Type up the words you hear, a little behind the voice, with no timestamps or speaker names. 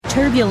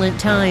Turbulent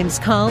times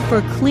call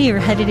for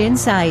clear-headed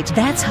insight.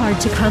 That's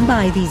hard to come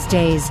by these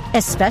days,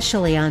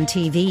 especially on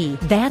TV.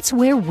 That's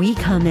where we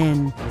come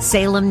in.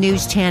 Salem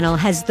News Channel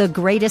has the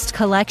greatest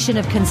collection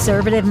of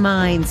conservative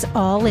minds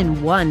all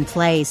in one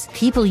place.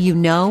 People you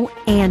know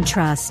and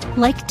trust,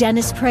 like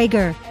Dennis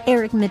Prager,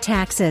 Eric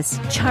Metaxas,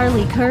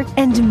 Charlie Kirk,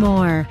 and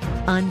more.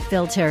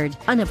 Unfiltered,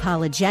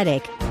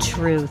 unapologetic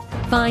truth.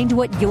 Find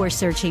what you're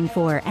searching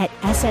for at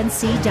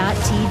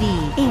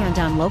snc.tv and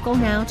on Local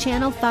Now,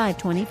 Channel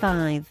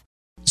 525.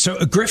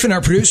 So, Griffin,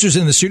 our producer's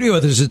in the studio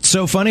with us. It's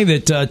so funny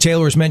that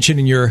Taylor was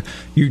mentioning you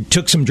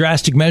took some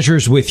drastic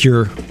measures with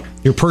your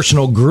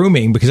personal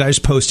grooming, because I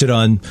just posted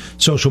on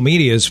social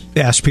media,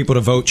 asked people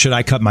to vote, should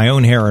I cut my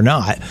own hair or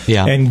not?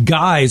 Yeah. And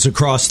guys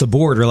across the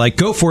board are like,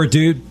 go for it,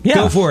 dude. Yeah.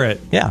 Go for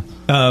it. Yeah.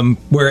 And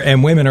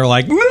women are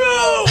like,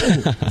 no!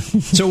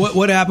 So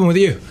what happened with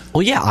you?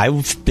 Well, yeah,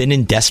 I've been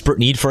in desperate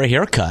need for a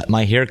haircut.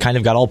 My hair kind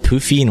of got all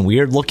poofy and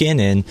weird looking,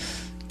 and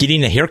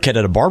getting a haircut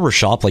at a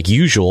barbershop like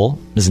usual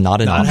is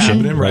not an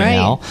option right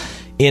now.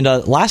 And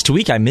last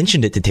week I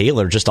mentioned it to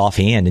Taylor just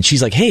offhand, and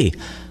she's like, hey,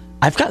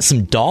 I've got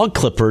some dog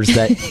clippers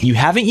that you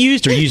haven't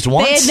used or used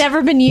once. They had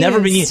never been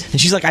used.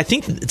 And she's like, I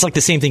think it's like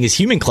the same thing as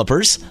human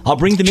clippers. I'll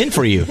bring them in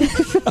for you.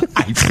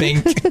 I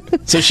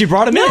think. So she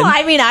brought them in. No,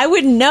 I mean, I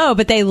wouldn't know,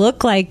 but they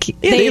look like...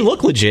 Yeah, they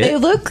look legit. They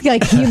look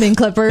like human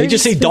clippers. They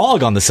just say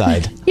dog on the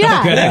side.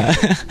 Yeah.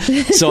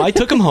 So I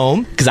took them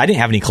home because I didn't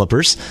have any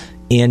clippers.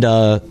 And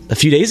a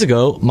few days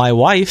ago, my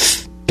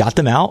wife got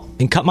them out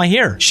and cut my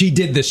hair. She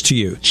did this to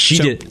you. She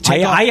did.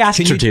 I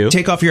asked her to.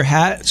 Take off your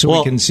hat so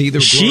we can see the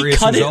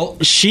glorious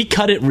result? She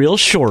cut it real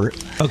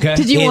short. Okay.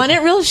 Did you want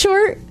it real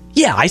short?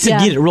 Yeah, I said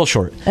get it real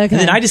short. Okay. And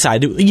then I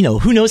decided,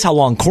 who knows how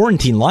long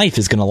quarantine life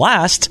is going to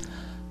last.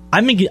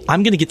 I'm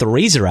going to get the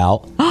razor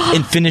out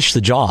and finish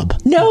the job.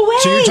 No way.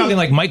 So you're talking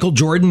like Michael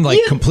Jordan,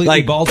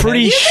 completely bald?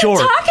 Pretty short.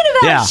 You've been talking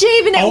about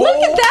shaving it. Look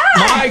at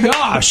that. My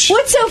gosh.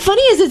 What's so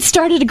funny is it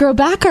started to grow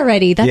back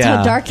already. That's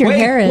how dark your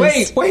hair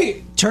is.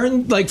 Wait.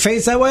 Turn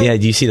face that way? Yeah,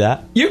 do you see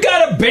that? You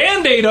got a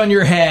Band-Aid on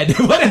your head.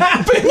 What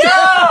happened?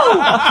 No!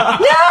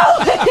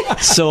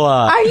 So,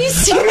 are you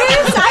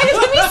serious?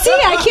 Let me see.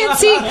 I can't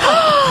see.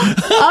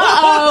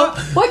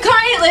 Uh-oh. What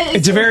kind?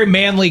 It's a very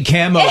manly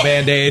camo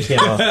Band-Aid.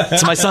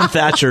 It's my son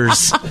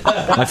Thatcher's,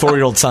 my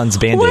 4-year-old son's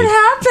Band-Aid. What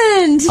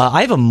happened?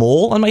 I have a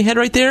mole on my head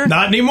right there.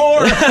 Not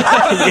anymore.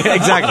 Yeah,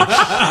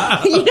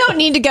 exactly. You don't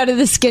need to go to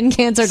the skin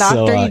cancer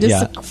doctor. So, you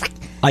just...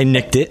 I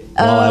nicked it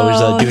while I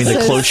was doing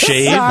the close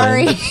shave.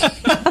 Sorry.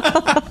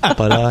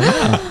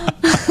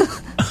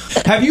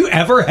 Have you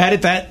ever had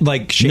it that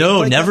shaved?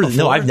 No, never.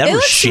 No, I've never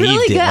shaved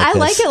really good. it. I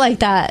like it like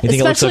that,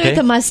 especially with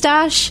the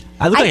mustache.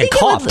 I look like a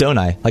cop, don't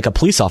I? Like a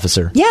police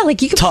officer. Yeah,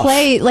 like you could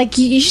play. Like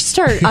you should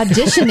start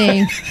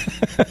auditioning.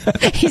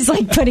 He's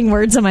like putting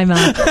words in my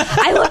mouth.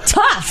 I look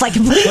tough, like a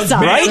police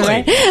officer,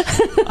 right?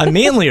 I'm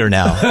manlier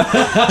now.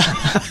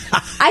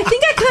 I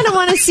think I kind of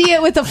want to see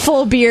it with a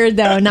full beard,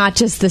 though, not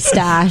just the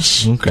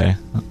stash. Okay,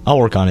 I'll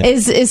work on it.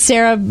 Is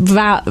Sarah,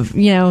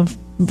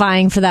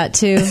 vying for that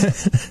too,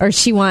 or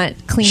she want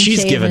clean?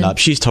 She's given up.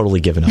 She's totally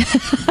given up.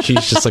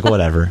 She's just like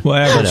whatever.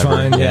 Whatever.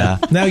 Fine. Yeah.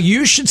 Now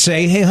you should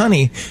say, "Hey,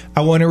 honey,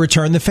 I want to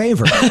return the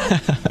favor.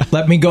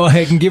 Let me go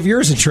ahead and give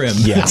yours a trim."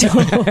 Yeah,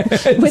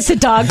 with the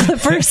dog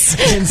clippers,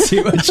 and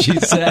see what she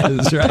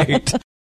says. Right.